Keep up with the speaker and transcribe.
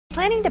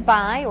Planning to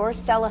buy or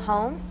sell a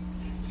home?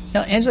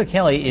 Now, Angela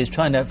Kelly is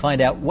trying to find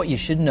out what you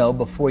should know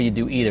before you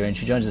do either, and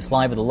she joins us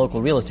live with a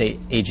local real estate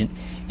agent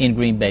in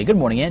Green Bay. Good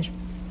morning, Ange.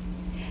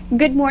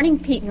 Good morning,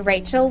 Pete and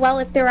Rachel. Well,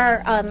 if there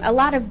are a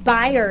lot of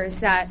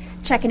buyers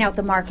checking out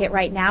the market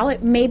right now,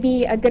 it may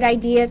be a good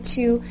idea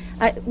to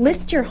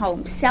list your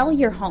home, sell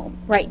your home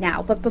right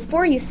now. But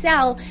before you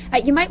sell,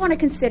 you might want to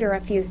consider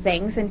a few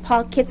things. And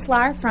Paul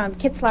Kitzlar from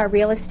Kitzlar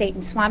Real Estate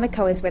in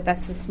Swamico is with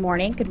us this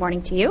morning. Good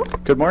morning to you.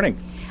 Good morning.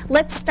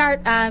 Let's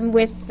start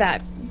with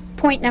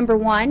point number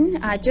one.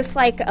 Just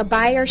like a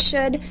buyer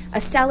should, a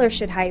seller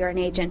should hire an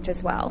agent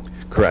as well.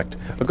 Correct.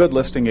 A good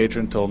listing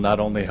agent will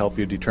not only help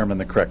you determine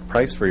the correct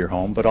price for your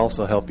home, but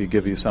also help you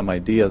give you some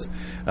ideas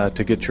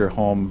to get your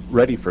home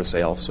ready for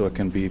sale so it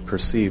can be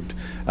perceived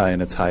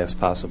in its highest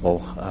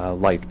possible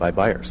light by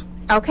buyers.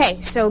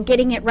 Okay, so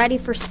getting it ready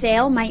for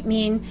sale might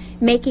mean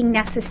making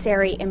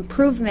necessary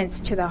improvements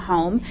to the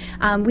home.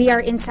 We are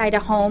inside a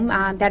home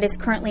that is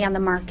currently on the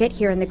market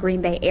here in the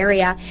Green Bay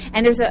area,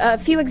 and there's a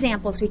few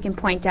examples we can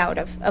point out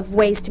of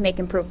ways to make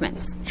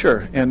improvements.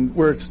 Sure, and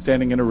we're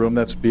standing in a room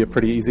that's be a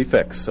pretty easy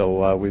fix.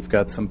 So we've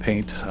got some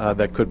paint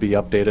that could be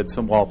updated,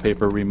 some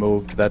wallpaper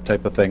removed, that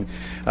type of thing.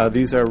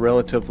 These are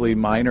relatively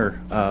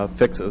minor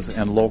fixes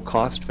and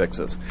low-cost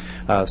fixes.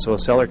 So a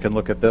seller can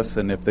look at this,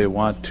 and if they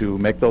want to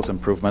make those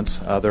improvements,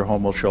 their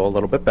home will show a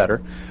little bit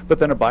better. But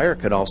then a buyer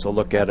could also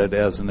look at it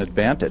as an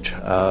advantage,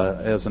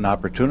 as an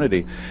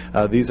opportunity.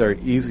 These are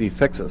easy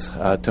fixes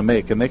to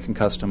make, and they can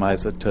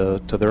customize it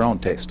to their own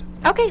taste.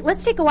 Okay,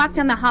 let's take a walk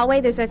down the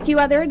hallway. There's a few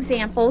other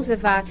examples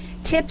of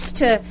tips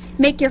to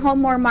make your home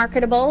more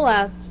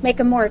marketable, make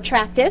them more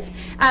attractive.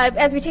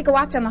 As we take a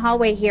walk down the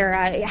hallway here,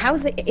 how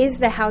is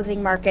the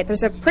housing market?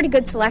 There's a pretty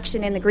good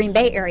selection in the Green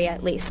Bay area,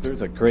 at least.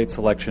 There's a great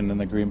selection in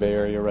the Green Bay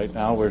area right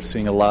now. We're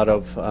seeing a lot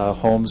of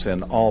homes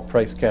in all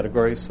price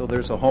categories, so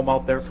there's a home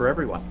out there for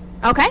everyone.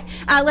 Okay,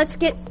 let's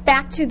get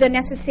back to the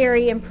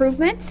necessary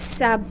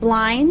improvements,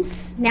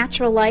 blinds,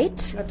 natural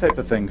light. That type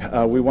of thing.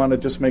 We want to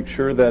just make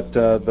sure that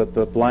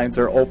the blinds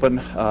are open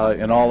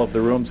in all of the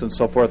rooms and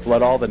so forth.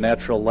 Let all the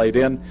natural light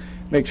in.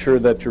 Make sure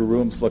that your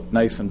rooms look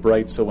nice and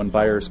bright so when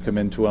buyers come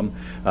into them,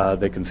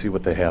 they can see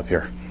what they have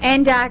here.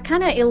 And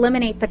kind of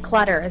eliminate the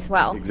clutter as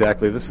well.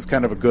 Exactly. This is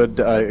kind of a good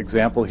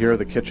example here.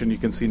 The kitchen, you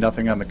can see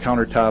nothing on the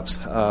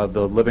countertops.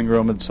 The living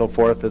room and so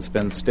forth has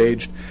been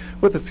staged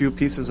with a few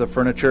pieces of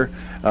furniture.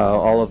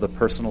 All of the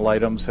personal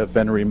items have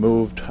been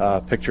removed,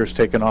 pictures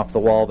taken off the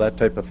wall, that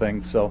type of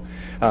thing. So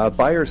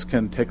buyers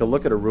can take a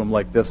look at a room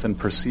like this and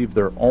perceive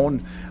their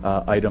own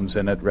items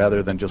in it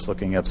rather than just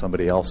looking at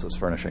somebody else's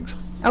furnishings.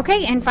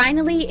 Okay, and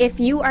finally, if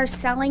you are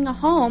selling a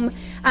home,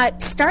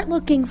 start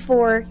looking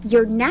for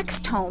your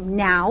next home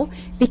now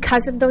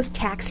because of those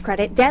tax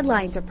credit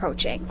deadlines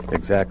approaching.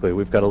 Exactly.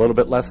 We've got a little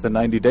bit less than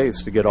 90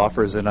 days to get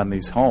offers in on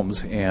these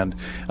homes, and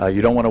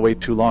you don't want to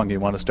wait too long. You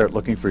want to start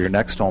looking for your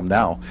next home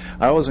now.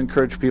 I always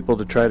encourage people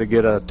to try to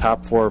get a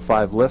top 4 or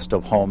 5 list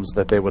of homes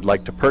that they would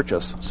like to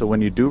purchase, so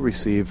when you do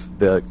receive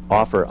the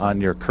offer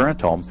on your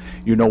current home,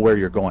 you know where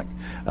you're going,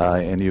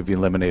 and you've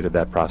eliminated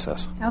that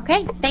process.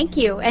 Okay, thank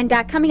you. And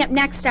coming up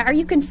next, are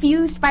you confused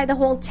by the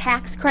whole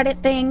tax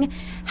credit thing,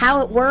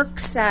 how it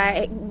works,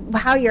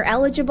 how you're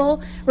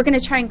eligible? We're going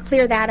to try and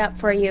clear that up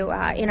for you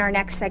in our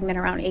next segment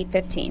around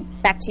 8:15.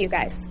 Back to you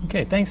guys.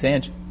 Okay, thanks,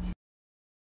 Ange.